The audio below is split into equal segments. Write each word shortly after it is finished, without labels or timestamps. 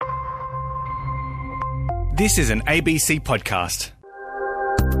This is an ABC podcast.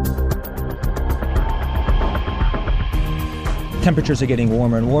 Temperatures are getting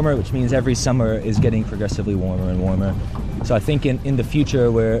warmer and warmer, which means every summer is getting progressively warmer and warmer. So I think in the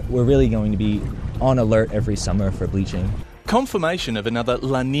future we're really going to be on alert every summer for bleaching. Confirmation of another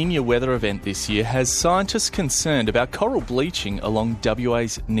La Nina weather event this year has scientists concerned about coral bleaching along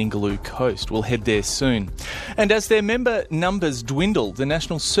WA's Ningaloo coast. We'll head there soon. And as their member numbers dwindle, the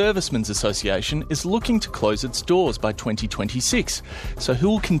National Servicemen's Association is looking to close its doors by 2026. So who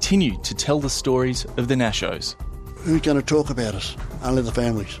will continue to tell the stories of the Nashos? Who's going to talk about us? Only the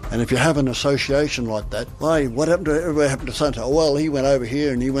families. And if you have an association like that, hey, what happened to so-and-so? Well, he went over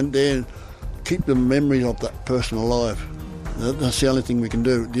here and he went there, and keep the memory of that person alive. That's the only thing we can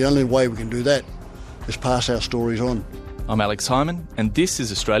do. The only way we can do that is pass our stories on. I'm Alex Hyman, and this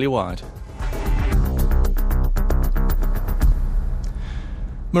is Australia Wide.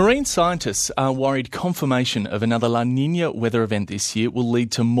 Marine scientists are worried confirmation of another La Nina weather event this year will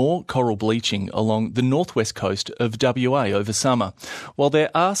lead to more coral bleaching along the northwest coast of WA over summer. While there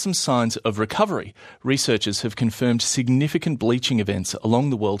are some signs of recovery, researchers have confirmed significant bleaching events along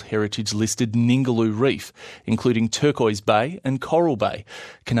the World Heritage listed Ningaloo Reef, including Turquoise Bay and Coral Bay.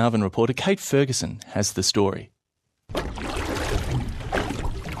 Carnarvon reporter Kate Ferguson has the story.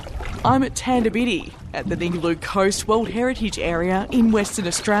 I'm at Tandabiddi at the Ningaloo Coast World Heritage Area in Western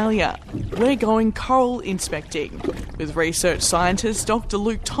Australia. We're going coral inspecting with research scientist Dr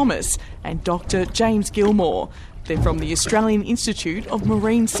Luke Thomas and Dr James Gilmore. They're from the Australian Institute of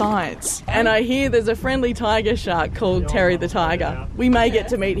Marine Science. And I hear there's a friendly tiger shark called Terry the Tiger. We may get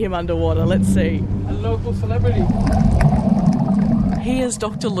to meet him underwater. Let's see. A local celebrity. Here's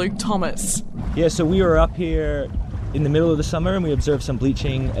Dr Luke Thomas. Yeah, so we were up here in the middle of the summer and we observed some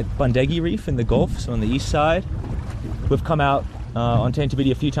bleaching at Bundegi Reef in the Gulf, so on the east side. We've come out on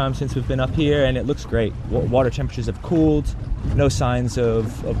Tandabiddi a few times since we've been up here and it looks great. Water temperatures have cooled, no signs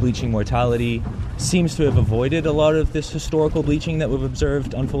of bleaching mortality. Seems to have avoided a lot of this historical bleaching that we've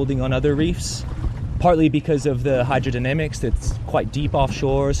observed unfolding on other reefs, partly because of the hydrodynamics that's quite deep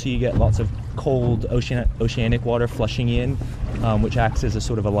offshore, so you get lots of cold oceanic water flushing in, which acts as a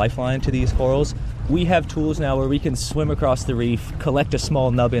sort of a lifeline to these corals. We have tools now where we can swim across the reef, collect a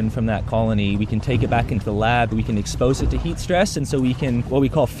small nubbin from that colony, we can take it back into the lab, we can expose it to heat stress, and so we can, what we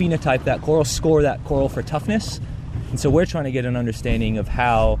call phenotype that coral, score that coral for toughness. And so we're trying to get an understanding of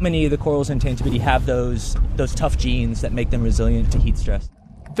how many of the corals in Tandabiddi have those tough genes that make them resilient to heat stress.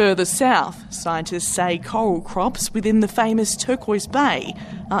 Further south, scientists say coral crops within the famous Turquoise Bay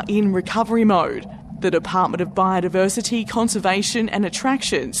are in recovery mode. The Department of Biodiversity, Conservation and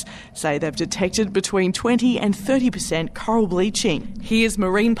Attractions say they've detected between 20 and 30% coral bleaching. Here's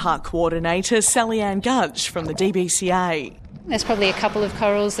Marine Park Coordinator Sally-Ann Gudge from the DBCA. There's probably a couple of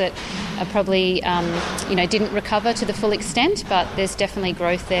corals that are probably, didn't recover to the full extent, but there's definitely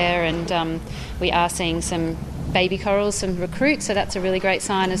growth there, and we are seeing some baby corals, some recruits, so that's a really great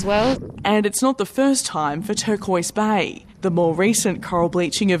sign as well. And it's not the first time for Turquoise Bay. The more recent coral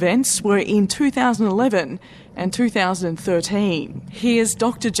bleaching events were in 2011 and 2013. Here's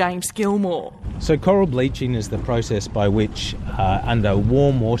Dr James Gilmore. So coral bleaching is the process by which, under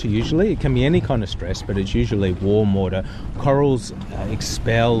warm water usually, it can be any kind of stress, but it's usually warm water, corals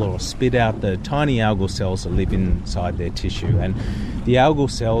expel or spit out the tiny algal cells that live inside their tissue. And the algal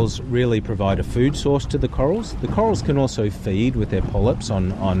cells really provide a food source to the corals. The corals can also feed with their polyps in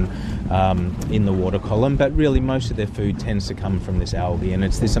the water column, but really most of their food tends to come from this algae, and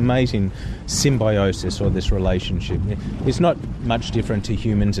it's this amazing symbiosis or this relationship. It's not much different to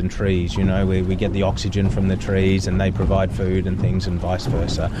humans and trees, we get the oxygen from the trees and they provide food and things and vice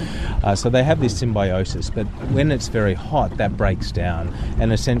versa. So they have this symbiosis, but when it's very hot, that breaks down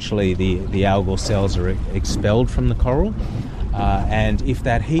and essentially the algal cells are expelled from the coral. And if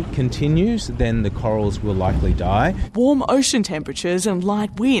that heat continues, then the corals will likely die. Warm ocean temperatures and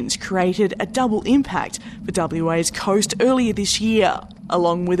light winds created a double impact for WA's coast earlier this year.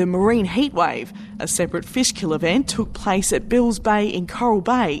 Along with a marine heatwave, a separate fish kill event took place at Bills Bay in Coral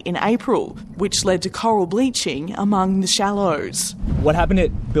Bay in April, which led to coral bleaching among the shallows. What happened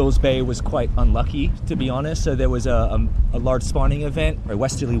at Bills Bay was quite unlucky, to be honest. So there was a large spawning event where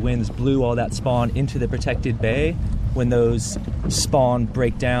westerly winds blew all that spawn into the protected bay. When those spawn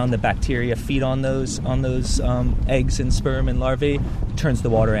break down, the bacteria feed on those eggs and sperm and larvae, turns the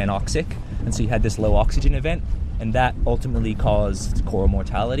water anoxic, and so you had this low oxygen event, and that ultimately caused coral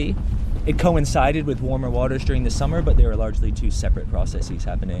mortality. it coincided with warmer waters during the summer, but they were largely two separate processes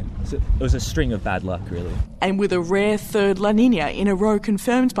happening. So it was a string of bad luck, really. And with a rare third La Nina in a row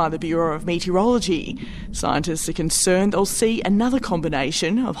confirmed by the Bureau of Meteorology, scientists are concerned they'll see another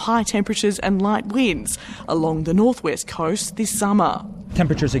combination of high temperatures and light winds along the northwest coast this summer.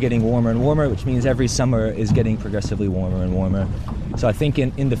 Temperatures are getting warmer and warmer, which means every summer is getting progressively warmer and warmer. So I think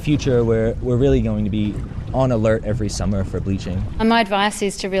in the future we're really going to be on alert every summer for bleaching. My advice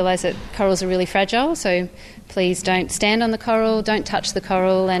is to realise that corals are really fragile, so please don't stand on the coral, don't touch the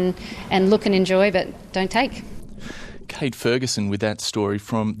coral, and look and enjoy, but don't take. Kate Ferguson with that story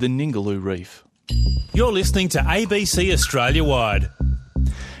from the Ningaloo Reef. You're listening to ABC Australia Wide.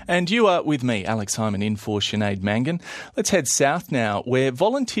 And you are with me, Alex Hyman, in for Sinead Mangan. Let's head south now, where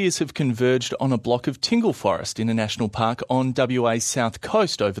volunteers have converged on a block of Tingle Forest in a national park on WA's south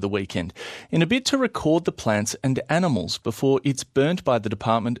coast over the weekend, in a bid to record the plants and animals before it's burnt by the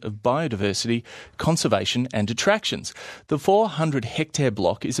Department of Biodiversity, Conservation and Attractions. The 400-hectare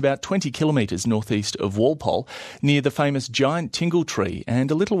block is about 20 kilometres northeast of Walpole, near the famous giant Tingle tree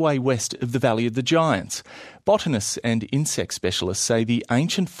and a little way west of the Valley of the Giants. Botanists and insect specialists say the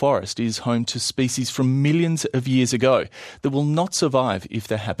ancient forest is home to species from millions of years ago that will not survive if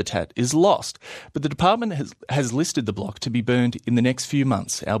their habitat is lost. But the department has listed the block to be burned in the next few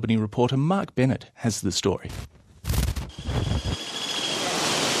months. Albany reporter Mark Bennett has the story.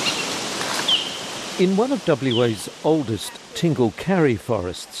 In one of WA's oldest Tingle Karri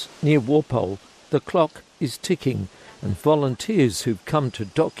forests, near Walpole, the clock is ticking, and volunteers who've come to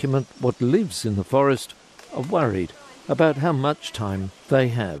document what lives in the forest are worried about how much time they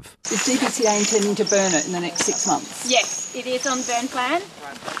have. Is DBCA intending to burn it in the next 6 months? Yes, it is on burn plan.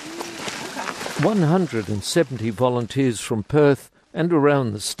 170 volunteers from Perth and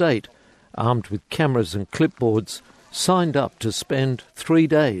around the state, armed with cameras and clipboards, signed up to spend 3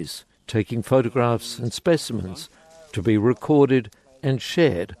 days taking photographs and specimens to be recorded and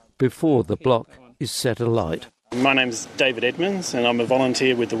shared before the block is set alight. My name's David Edmonds and I'm a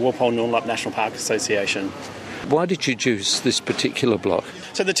volunteer with the Walpole Nornlup National Park Association. Why did you choose this particular block?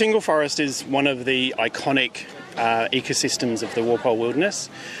 So the Tingle Forest is one of the iconic ecosystems of the Walpole Wilderness.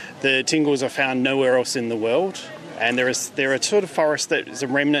 The Tingles are found nowhere else in the world, and they're a sort of forest that is a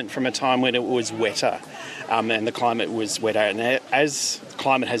remnant from a time when it was wetter and the climate was wetter. And as the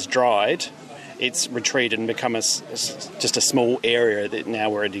climate has dried, it's retreated and become just a small area that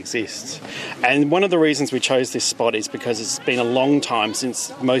now where it exists. And one of the reasons we chose this spot is because it's been a long time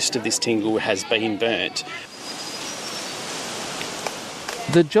since most of this Tingle has been burnt.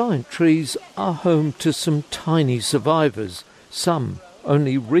 The giant trees are home to some tiny survivors, some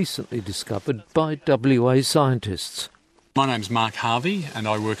only recently discovered by WA scientists. My name's Mark Harvey and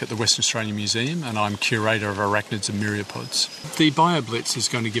I work at the Western Australian Museum and I'm curator of arachnids and myriapods. The BioBlitz is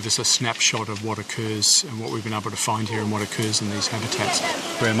going to give us a snapshot of what occurs and what we've been able to find here and what occurs in these habitats.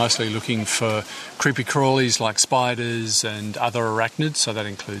 We're mostly looking for creepy crawlies like spiders and other arachnids, so that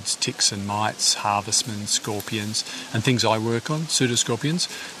includes ticks and mites, harvestmen, scorpions and things I work on, pseudoscorpions.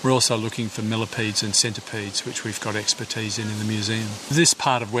 We're also looking for millipedes and centipedes, which we've got expertise in the museum. This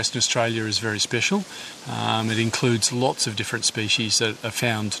part of Western Australia is very special. It includes lots of different species that are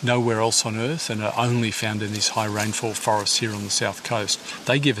found nowhere else on Earth and are only found in these high rainfall forests here on the south coast.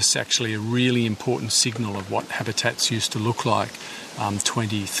 They give us actually a really important signal of what habitats used to look like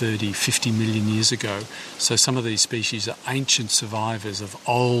 20, 30, 50 million years ago. So some of these species are ancient survivors of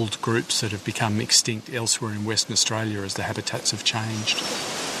old groups that have become extinct elsewhere in Western Australia as the habitats have changed.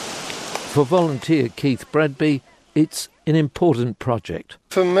 For volunteer Keith Bradby, it's an important project.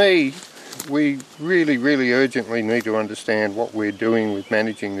 For me, we really urgently need to understand what we're doing with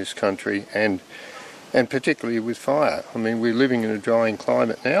managing this country and particularly with fire. I mean, we're living in a drying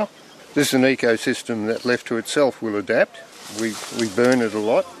climate now. This is an ecosystem that left to itself will adapt. We burn it a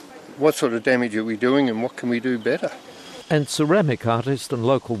lot. What sort of damage are we doing and what can we do better? And ceramic artist and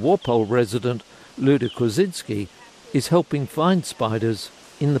local Walpole resident Luda Kozinski is helping find spiders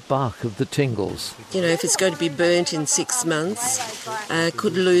in the bark of the Tingles. You know, if it's going to be burnt in 6 months,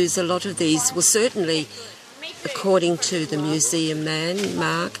 could lose a lot of these. Well, certainly, according to the museum man,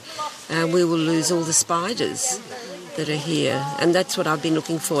 Mark, we will lose all the spiders that are here. And that's what I've been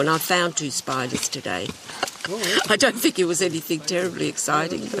looking for. And I found 2 spiders today. I don't think it was anything terribly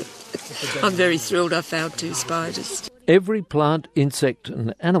exciting, but I'm very thrilled I found 2 spiders. Every plant, insect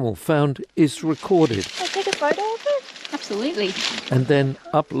and animal found is recorded. Can I take a photo of it? Absolutely. And then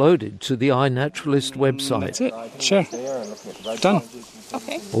uploaded to the iNaturalist website. That's it. Sure. Done.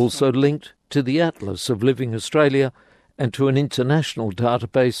 Okay. Also linked to the Atlas of Living Australia and to an international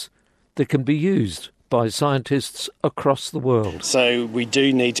database that can be used by scientists across the world. So we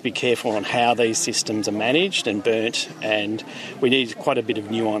do need to be careful on how these systems are managed and burnt, and we need quite a bit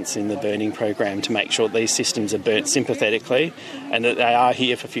of nuance in the burning program to make sure that these systems are burnt sympathetically and that they are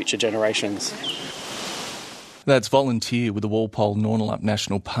here for future generations. That's volunteer with the Walpole Nornalup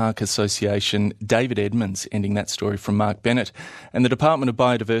National Park Association, David Edmonds, ending that story from Mark Bennett. And the Department of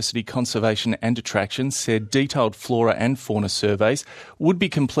Biodiversity, Conservation and Attractions said detailed flora and fauna surveys would be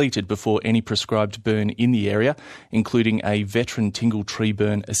completed before any prescribed burn in the area, including a veteran Tingle tree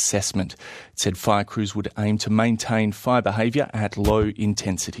burn assessment. It said fire crews would aim to maintain fire behaviour at low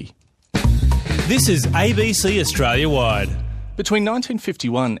intensity. This is ABC Australia Wide. Between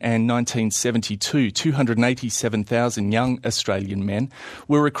 1951 and 1972, 287,000 young Australian men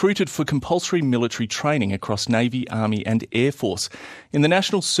were recruited for compulsory military training across Navy, Army and Air Force in the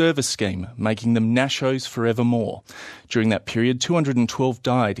National Service Scheme, making them Nashos forevermore. During that period, 212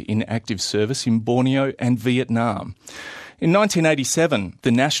 died in active service in Borneo and Vietnam. In 1987, the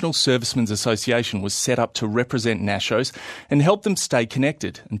National Servicemen's Association was set up to represent Nashos and help them stay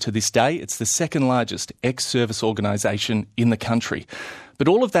connected. And to this day, it's the second largest ex-service organisation in the country. But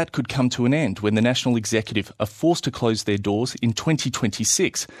all of that could come to an end when the National Executive are forced to close their doors in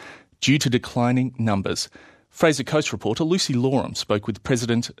 2026 due to declining numbers. Fraser Coast reporter Lucy Loram spoke with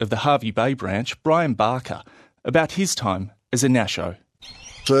President of the Hervey Bay branch, Brian Barker, about his time as a Nasho.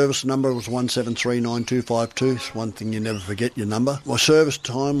 Service number was 1739252. It's one thing you never forget, your number. My service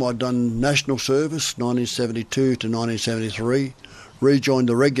time, I'd done national service 1972 to 1973. Rejoined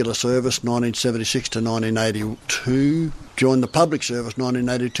the regular service 1976 to 1982. Joined the public service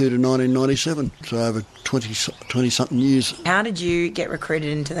 1982 to 1997. So over 20-something years. How did you get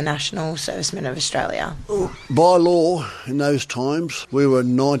recruited into the National Servicemen of Australia? By law, in those times, we were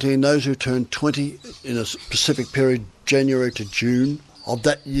 19. Those who turned 20 in a specific period, January to June of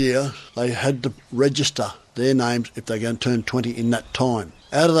that year, they had to register their names if they're going to turn 20 in that time.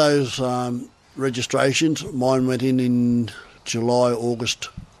 Out of those registrations, mine went in July, August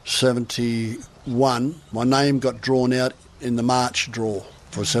 71. My name got drawn out in the March draw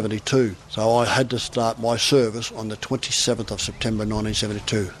for 72. So I had to start my service on the 27th of September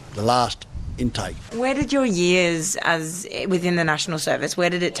 1972, the last intake. Where did your years as within the National Service, where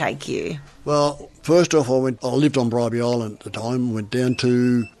did it take you? Well, first off, I lived on Bribie Island at the time, went down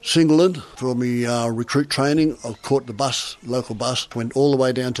to Singleton for my recruit training. I caught the bus, local bus, went all the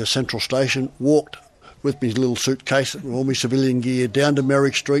way down to Central Station, walked with my little suitcase and all my civilian gear down to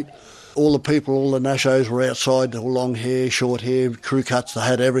Merrick Street. All the people, all the Nashos were outside, all long hair, short hair, crew cuts, they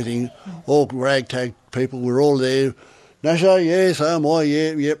had everything, all ragtag people, we were all there. Nasho, yeah, so am I,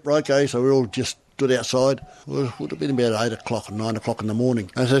 yeah, yep, okay, so we all just stood outside. It would have been about 8 o'clock or 9 o'clock in the morning.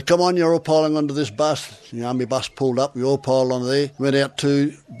 I said, come on, you're all piling onto this bus. The army bus pulled up, we all piled onto there, went out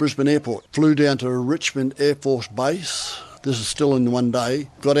to Brisbane Airport, flew down to Richmond Air Force Base. This is still in one day.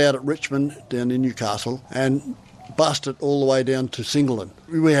 Got out at Richmond, down in Newcastle, and bussed it all the way down to Singleton.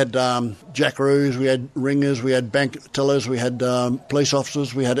 We had jackaroos, we had ringers, we had bank tellers, we had police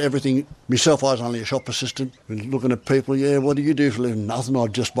officers, we had everything. Myself, I was only a shop assistant. Looking at people, yeah, what do you do for a living? Nothing,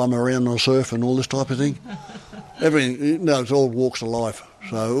 I'd just bum around on surf and all this type of thing. Everything, it's all walks of life.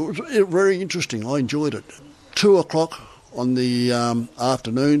 So it was very interesting, I enjoyed it. 2 o'clock on the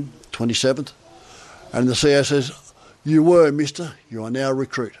afternoon, 27th, and the CO says, you were, mister, you are now a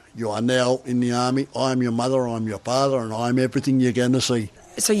recruit. You are now in the army. I am your mother, I am your father, and I am everything you're going to see.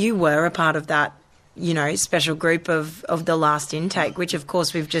 So you were a part of that, special group of the last intake, which of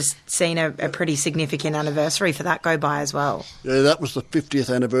course we've just seen a pretty significant anniversary for that go by as well. Yeah, that was the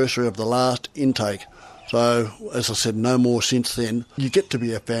 50th anniversary of the last intake. So, as I said, no more since then. You get to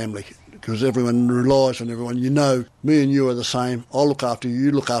be a family because everyone relies on everyone. You know, me and you are the same. I'll look after you,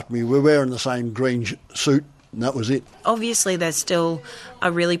 you look after me. We're wearing the same green suit. And that was it. Obviously, there's still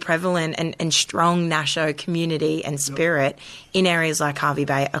a really prevalent and strong Nasho community and spirit in areas like Hervey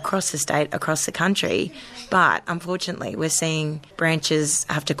Bay, across the state, across the country. But unfortunately, we're seeing branches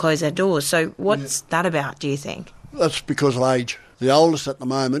have to close their doors. So what's that about, do you think? That's because of age. The oldest at the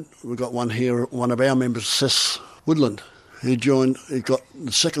moment, we've got one here, one of our members, Sess Woodland. He got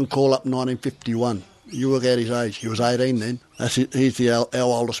the second call up in 1951. You work out his age. He was 18 then. He's our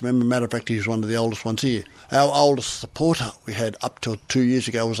oldest member. Matter of fact, he's one of the oldest ones here. Our oldest supporter we had up till 2 years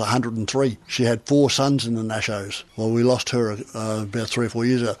ago was 103. She had 4 sons in the Nashos. Well, we lost her about 3 or 4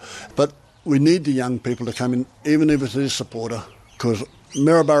 years ago. But we need the young people to come in, even if it is a supporter, because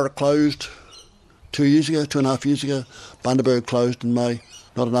Maryborough closed 2 years ago, 2.5 years ago. Bundaberg closed in May.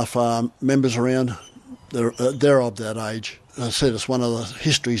 Not enough members around. They're of that age. As I said, it's one of the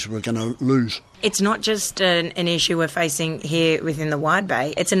histories we're going to lose. It's not just an issue we're facing here within the Wide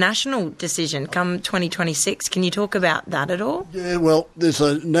Bay. It's a national decision come 2026. Can you talk about that at all? Yeah, well, there's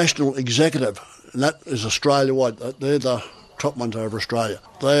a national executive, and that is Australia-wide. They're the top ones over Australia.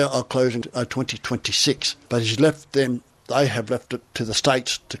 They are closing 2026, but he's left them. They have left it to the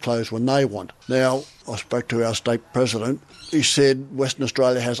states to close when they want. Now, I spoke to our state president. He said Western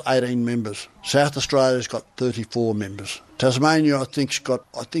Australia has 18 members. South Australia's got 34 members. Tasmania, I think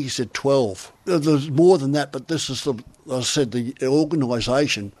he said 12. There's more than that, but this is the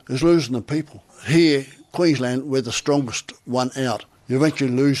organisation is losing the people. Here, Queensland, we're the strongest one out. You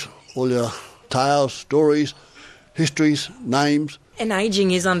eventually lose all your tales, stories, histories, names. And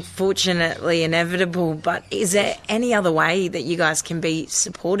ageing is unfortunately inevitable, but is there any other way that you guys can be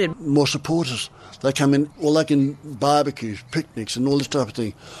supported? More supporters. They come in, they can barbecues, picnics and all this type of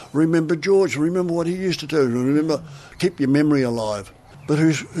thing. Remember George, remember what he used to do, remember, keep your memory alive. But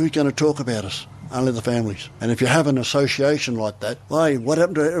who's going to talk about us? Only the families. And if you have an association like that, hey, what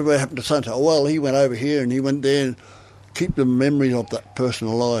happened to everybody happened to so-and-so? Well, he went over here and he went there, and keep the memory of that person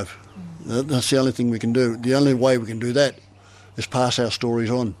alive. That's the only thing we can do. The only way we can do that is pass our stories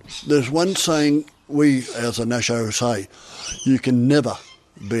on. There's one saying we, as a Nasho, say, you can never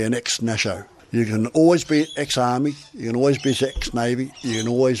be an ex-Nasho. You can always be ex-Army, you can always be ex-Navy, you can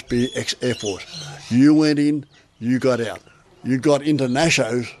always be ex-Air Force. You went in, you got out. You got into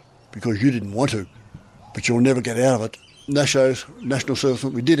Nashos because you didn't want to, but you'll never get out of it. Nashos, National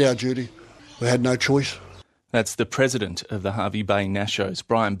Servicemen, we did our duty, we had no choice. That's the president of the Hervey Bay Nashos,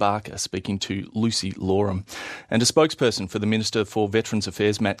 Brian Barker, speaking to Lucy Loram. And a spokesperson for the Minister for Veterans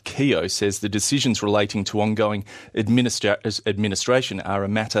Affairs, Matt Keogh, says the decisions relating to ongoing administration are a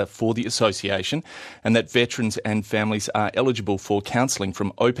matter for the association, and that veterans and families are eligible for counselling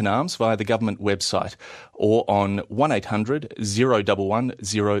from Open Arms via the government website or on 1800 011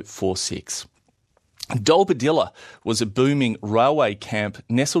 046. Dolbadilla was a booming railway camp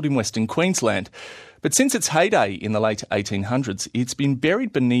nestled in Western Queensland. But since its heyday in the late 1800s, it's been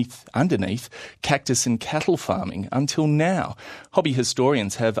buried underneath cactus and cattle farming until now. Hobby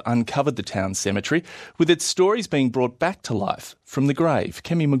historians have uncovered the town cemetery, with its stories being brought back to life from the grave.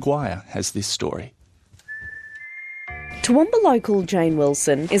 Kemi Maguire has this story. Toowoomba local Jane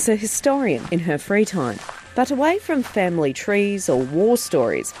Wilson is a historian in her free time. But away from family trees or war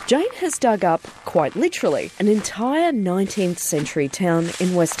stories, Jane has dug up, quite literally, an entire 19th century town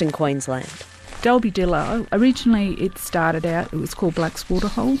in Western Queensland. Dolbadilla, originally it started out, it was called Black's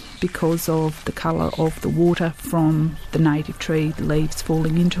Waterhole because of the colour of the water from the native tree, the leaves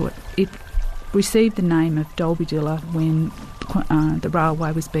falling into it. It received the name of Dolbadilla when the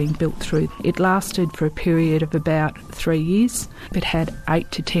railway was being built through. It lasted for a period of about 3 years. It had 8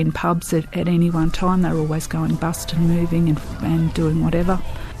 to 10 pubs at any one time. They were always going bust and moving and doing whatever.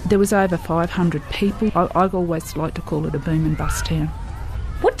 There was over 500 people. I always like to call it a boom and bust town.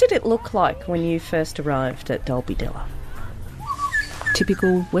 What did it look like when you first arrived at Dolbadilla?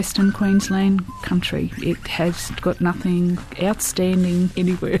 Typical Western Queensland country. It has got nothing outstanding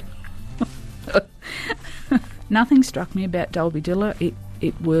anywhere. Nothing struck me about Dolbadilla.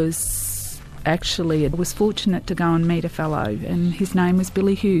 It was fortunate to go and meet a fellow, and his name was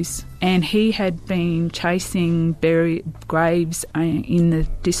Billy Hughes. And he had been chasing graves in the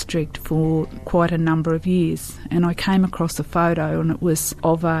district for quite a number of years. And I came across a photo, and it was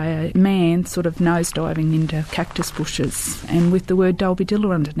of a man sort of nosediving into cactus bushes, and with the word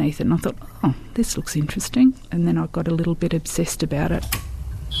Dolbadilla underneath it. And I thought, oh, this looks interesting. And then I got a little bit obsessed about it.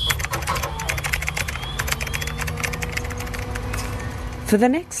 For the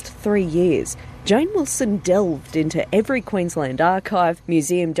next 3 years, Jane Wilson delved into every Queensland archive,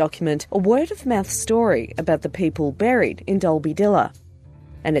 museum document, or word-of-mouth story about the people buried in Dolbadilla.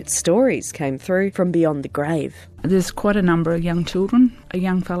 And its stories came through from beyond the grave. There's quite a number of young children. A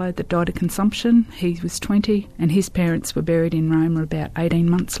young fellow that died of consumption, he was 20, and his parents were buried in Roma about 18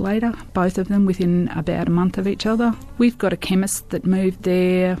 months later, both of them within about a month of each other. We've got a chemist that moved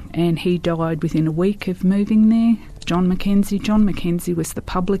there, and he died within a week of moving there. John Mackenzie. John Mackenzie was the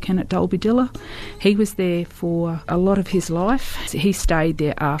publican at Dolbadilla. He was there for a lot of his life. He stayed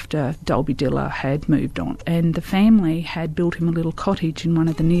there after Dolbadilla had moved on, and the family had built him a little cottage in one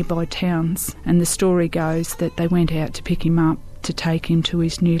of the nearby towns, and the story goes that they went out to pick him up to take him to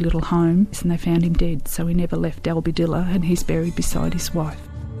his new little home, and they found him dead, so he never left Dolbadilla, and he's buried beside his wife.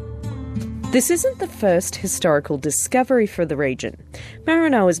 This isn't the first historical discovery for the region.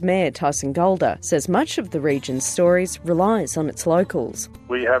 Maranoa's Mayor Tyson Golder says much of the region's stories relies on its locals.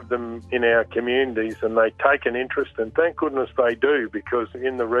 We have them in our communities and they take an interest, and thank goodness they do, because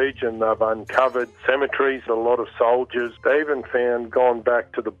in the region they've uncovered cemeteries, a lot of soldiers. They even gone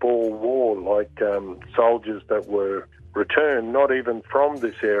back to the Boer War, like soldiers that were returned, not even from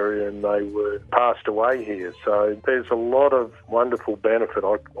this area, and they were passed away here. So there's a lot of wonderful benefit.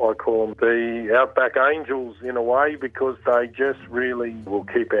 I call them the Outback Angels in a way, because they just really will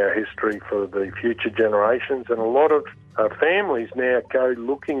keep our history for the future generations. And a lot of families now go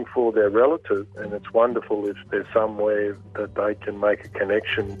looking for their relatives, and it's wonderful if there's somewhere that they can make a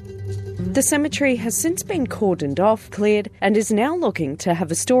connection. The cemetery has since been cordoned off, cleared, and is now looking to have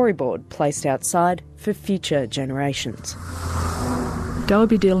a storyboard placed outside for future generations.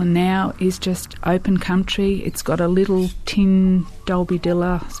 Dalby-Dilla now is just open country. It's got a little tin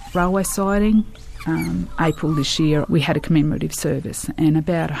Dalby-Dilla railway siding. April this year we had a commemorative service and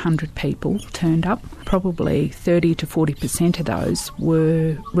about 100 people turned up. Probably 30 to 40% of those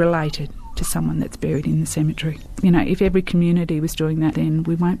were related to someone that's buried in the cemetery. You know, if every community was doing that, then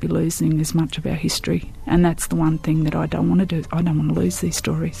we won't be losing as much of our history. And that's the one thing that I don't want to do. I don't want to lose these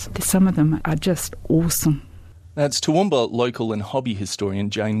stories. Some of them are just awesome. That's Toowoomba local and hobby historian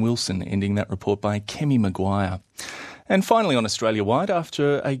Jane Wilson, ending that report by Kemi Maguire. And finally on Australia-wide,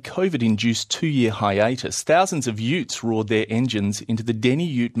 after a COVID-induced 2-year hiatus, thousands of utes roared their engines into the Denny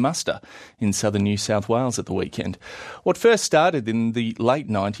Ute Muster in southern New South Wales at the weekend. What first started in the late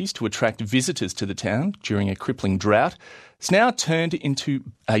 90s to attract visitors to the town during a crippling drought, it's now turned into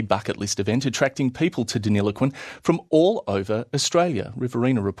a bucket list event attracting people to Deniliquin from all over Australia.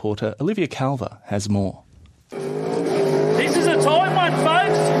 Riverina reporter Olivia Calver has more. This is a tight one,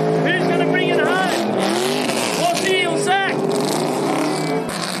 folks. Who's going to bring it home? What's the eel sack?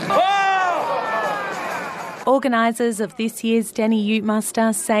 Organisers of this year's Denny Ute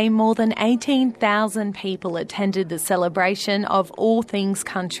Muster say more than 18,000 people attended the celebration of all things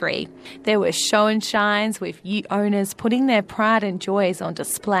country. There were show and shines with ute owners putting their pride and joys on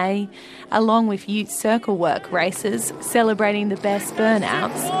display, along with ute circle work races celebrating the best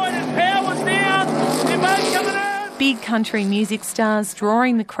burnouts. Big country music stars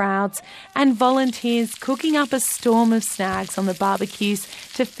drawing the crowds, and volunteers cooking up a storm of snags on the barbecues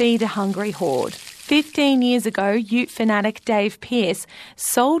to feed a hungry horde. 15 years ago, ute fanatic Dave Pearce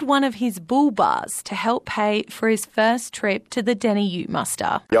sold one of his bull bars to help pay for his first trip to the Denny Ute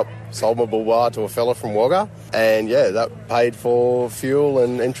Muster. Yep, sold my bull bar to a fella from Wagga, and that paid for fuel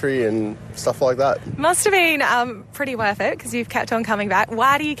and entry and stuff like that. Must have been pretty worth it, because you've kept on coming back.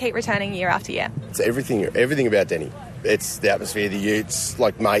 Why do you keep returning year after year? It's everything about Denny. It's the atmosphere, the utes,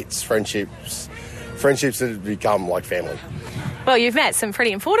 like mates, friendships that have become like family. Well, you've met some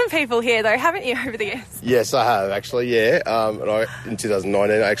pretty important people here, though, haven't you, over the years? Yes, I have, actually, yeah. In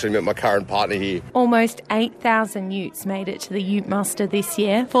 2019, I actually met my current partner here. Almost 8,000 utes made it to the Ute Muster this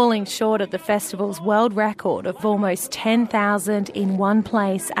year, falling short of the festival's world record of almost 10,000 in one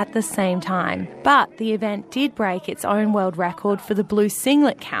place at the same time. But the event did break its own world record for the blue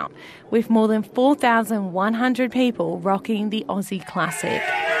singlet count, with more than 4,100 people rocking the Aussie classic.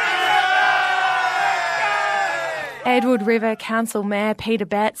 Edward River Council Mayor Peter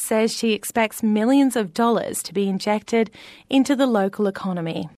Betts says she expects millions of dollars to be injected into the local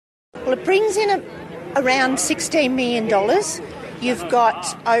economy. Well, it brings in around $16 million. You've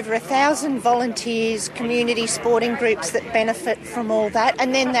got over 1,000 volunteers, community sporting groups that benefit from all that,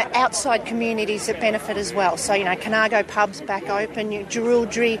 and then the outside communities that benefit as well. So, Carnago pub's back open,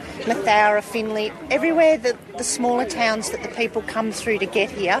 Jerilderie, Mathara, Finley, everywhere the smaller towns that the people come through to get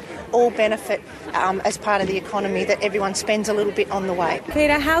here all benefit as part of the economy, that everyone spends a little bit on the way.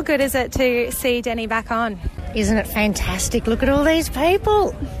 Peter, how good is it to see Denny back on? Isn't it fantastic? Look at all these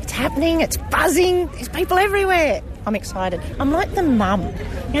people. It's happening, it's buzzing, there's people everywhere. I'm excited. I'm like the mum,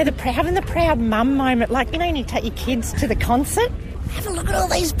 having the proud mum moment. Like, when you take your kids to the concert, have a look at all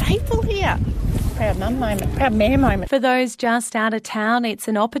these people here. Proud mum moment, proud mayor moment. For those just out of town, it's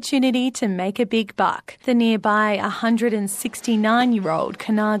an opportunity to make a big buck. The nearby 169-year-old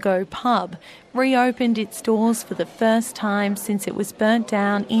Carnago pub reopened its doors for the first time since it was burnt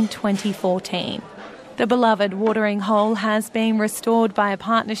down in 2014. The beloved watering hole has been restored by a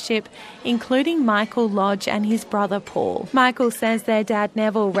partnership including Michael Lodge and his brother Paul. Michael says their dad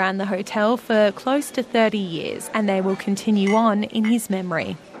Neville ran the hotel for close to 30 years and they will continue on in his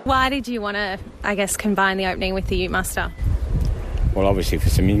memory. Why did you want to, combine the opening with the Ute Muster? Well, obviously for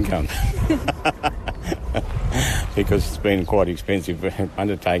some income. because it's been quite expensive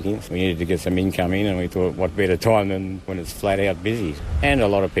undertaking. We needed to get some income in, and we thought what better time than when it's flat out busy. And a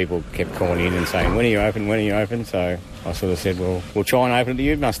lot of people kept calling in and saying, when are you open, when are you open? So I sort of said, well, we'll try and open at the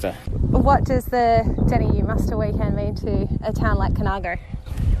Ute Muster. What does the Denny Ute Muster weekend mean to a town like Conago?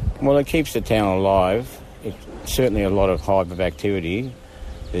 Well, it keeps the town alive. It's certainly a lot of hive of activity.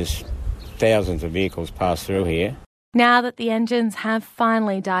 There's thousands of vehicles pass through here. Now that the engines have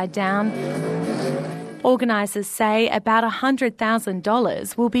finally died down, organisers say about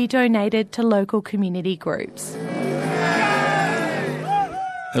 $100,000 will be donated to local community groups.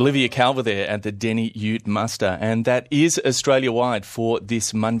 Olivia Calver there at the Denny Ute Muster, and that is Australia-wide for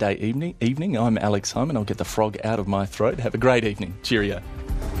this Monday evening. I'm Alex Holman. I'll get the frog out of my throat. Have a great evening. Cheerio.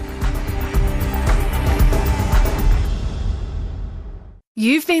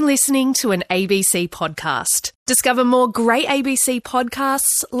 You've been listening to an ABC podcast. Discover more great ABC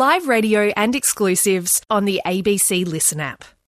podcasts, live radio and exclusives on the ABC Listen app.